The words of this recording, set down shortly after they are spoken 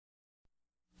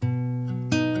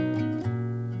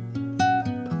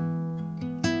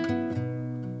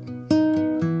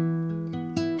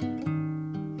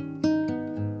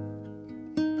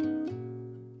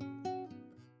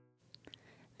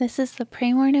This is the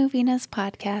Pray More Novenas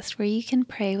podcast where you can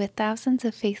pray with thousands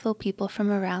of faithful people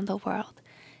from around the world.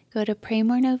 Go to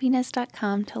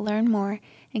praymorenovenas.com to learn more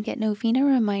and get novena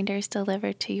reminders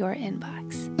delivered to your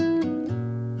inbox.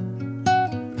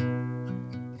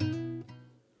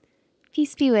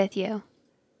 Peace be with you.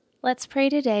 Let's pray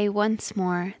today once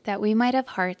more that we might have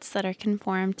hearts that are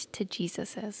conformed to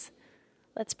Jesus's.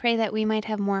 Let's pray that we might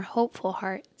have more hopeful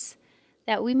hearts,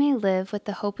 that we may live with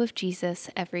the hope of Jesus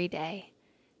every day,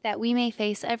 that we may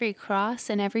face every cross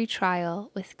and every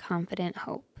trial with confident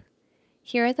hope.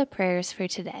 Here are the prayers for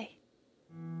today.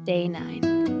 Day 9.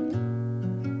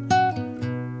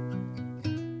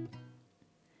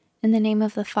 In the name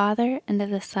of the Father, and of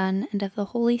the Son, and of the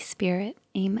Holy Spirit.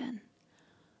 Amen.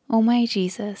 O my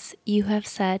Jesus, you have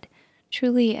said,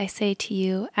 "Truly I say to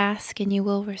you, ask and you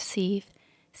will receive,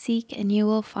 seek and you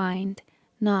will find,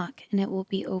 knock and it will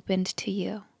be opened to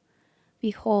you."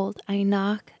 Behold, I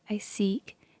knock, I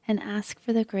seek, and ask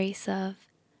for the grace of.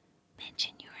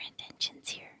 Mention your intentions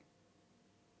here.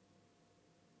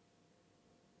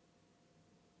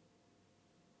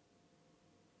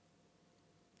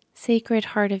 Sacred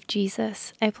Heart of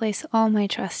Jesus, I place all my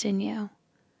trust in you.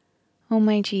 O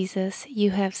my Jesus,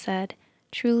 you have said,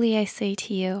 "Truly I say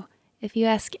to you, if you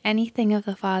ask anything of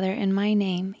the Father in my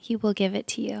name, he will give it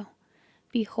to you."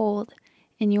 Behold,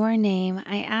 in your name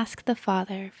I ask the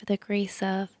Father for the grace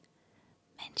of.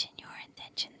 Mention your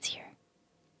intentions here.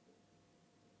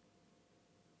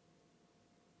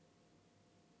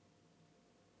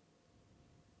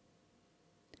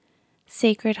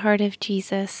 Sacred Heart of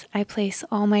Jesus, I place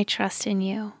all my trust in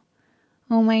you.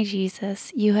 O my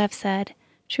Jesus, you have said,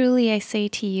 "Truly I say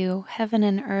to you, heaven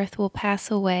and earth will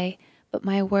pass away, but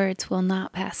my words will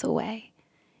not pass away."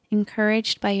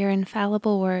 Encouraged by your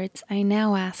infallible words, I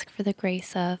now ask for the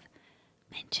grace of.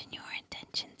 Mention your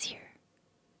intentions here.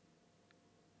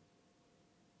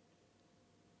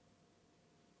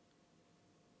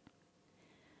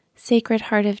 Sacred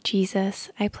Heart of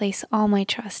Jesus, I place all my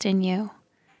trust in you.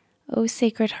 O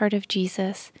Sacred Heart of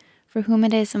Jesus, for whom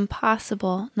it is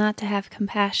impossible not to have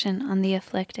compassion on the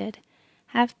afflicted,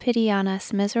 have pity on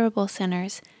us miserable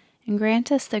sinners, and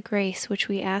grant us the grace which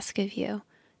we ask of you,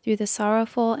 through the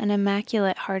sorrowful and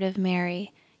immaculate heart of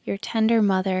Mary, your tender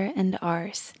mother and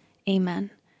ours.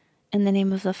 Amen. In the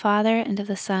name of the Father, and of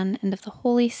the Son, and of the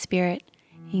Holy Spirit.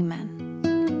 Amen.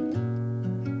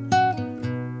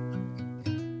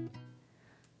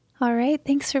 All right,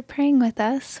 thanks for praying with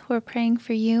us. We're praying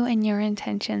for you and your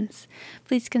intentions.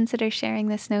 Please consider sharing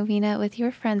this novena with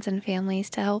your friends and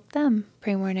families to help them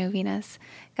pray more novenas.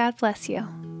 God bless you.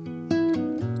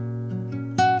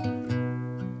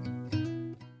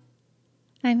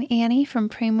 I'm Annie from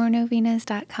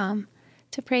praymorenovenas.com.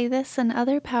 To pray this and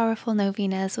other powerful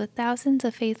novenas with thousands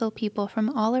of faithful people from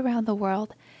all around the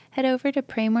world, head over to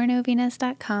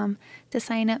praymorenovenas.com to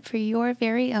sign up for your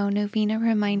very own novena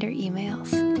reminder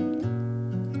emails.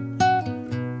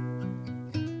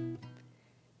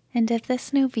 And if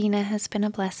this novena has been a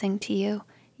blessing to you,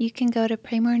 you can go to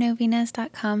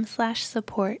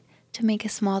praymorenovenas.com/support to make a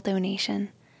small donation.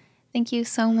 Thank you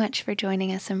so much for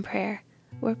joining us in prayer.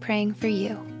 We're praying for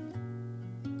you.